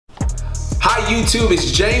YouTube, it's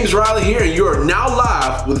James Riley here and you are now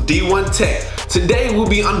live with D1 Tech. Today we'll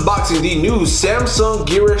be unboxing the new Samsung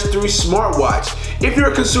Gear S3 smartwatch. If you're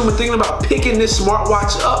a consumer thinking about picking this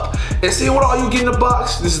smartwatch up and seeing what all you get in the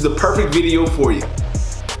box, this is the perfect video for you.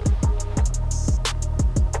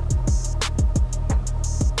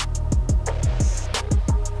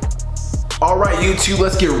 Alright YouTube,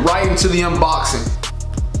 let's get right into the unboxing.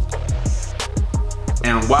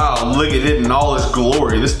 And wow, look at it in all its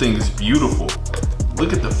glory. This thing is beautiful.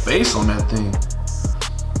 Look at the face on that thing.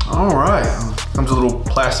 All right, comes a little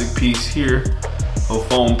plastic piece here, a little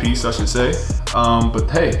foam piece, I should say. But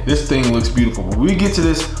hey, this thing looks beautiful. We get to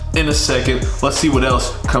this in a second. Let's see what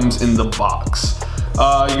else comes in the box.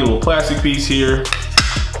 You get a little plastic piece here,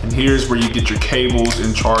 and here's where you get your cables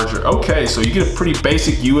and charger. Okay, so you get a pretty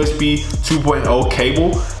basic USB 2.0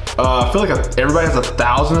 cable. I feel like everybody has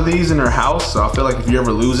 1,000 of these in their house, so I feel like if you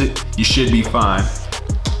ever lose it, you should be fine.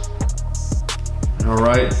 All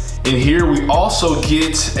right, and here we also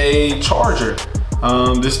get a charger,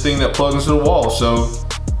 this thing that plugs into the wall. So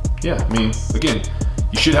yeah, I mean, again,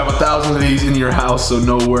 you should have 1,000 of these in your house, so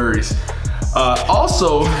no worries.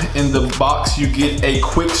 Also in the box, you get a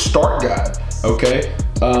quick start guide, okay?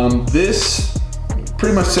 This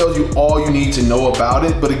pretty much tells you all you need to know about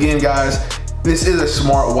it, but again, guys, this is a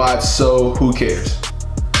smartwatch, so who cares?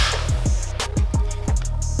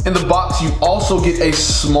 In the box, you also get a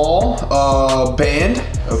small band,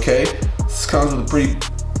 okay? This comes with a pretty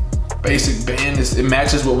basic band. It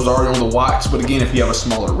matches what was already on the watch, but again, if you have a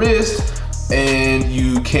smaller wrist and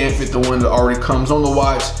you can't fit the one that already comes on the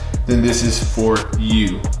watch, then this is for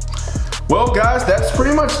you. Well, guys, that's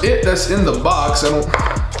pretty much it that's in the box. I don't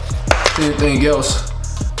see anything else.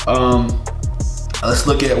 Let's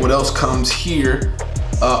look at what else comes here.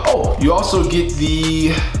 Oh, you also get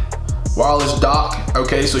the wireless dock.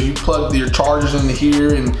 Okay, so you plug your chargers in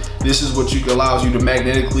here, and this is what allows you to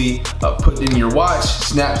magnetically put in your watch,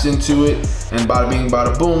 snaps into it, and bada bing,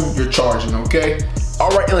 bada boom, you're charging, okay?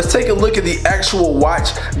 All right, and let's take a look at the actual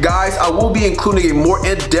watch. Guys, I will be including a more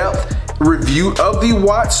in-depth review of the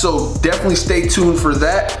watch, so definitely stay tuned for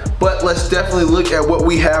that. But let's definitely look at what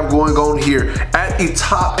we have going on here. At the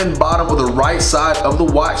top and bottom of the right side of the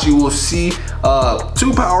watch, you will see 2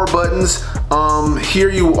 power buttons. Here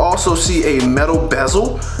you will also see a metal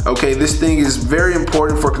bezel. Okay, this thing is very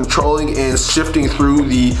important for controlling and shifting through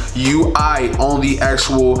the UI on the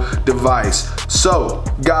actual device. So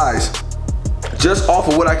guys, just off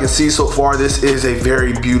of what I can see so far, this is a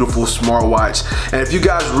very beautiful smartwatch. And if you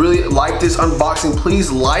guys really like this unboxing,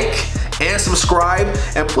 please like and subscribe,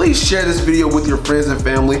 and please share this video with your friends and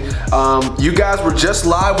family. You guys were just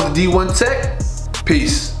live with D1 Tech.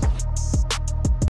 Peace.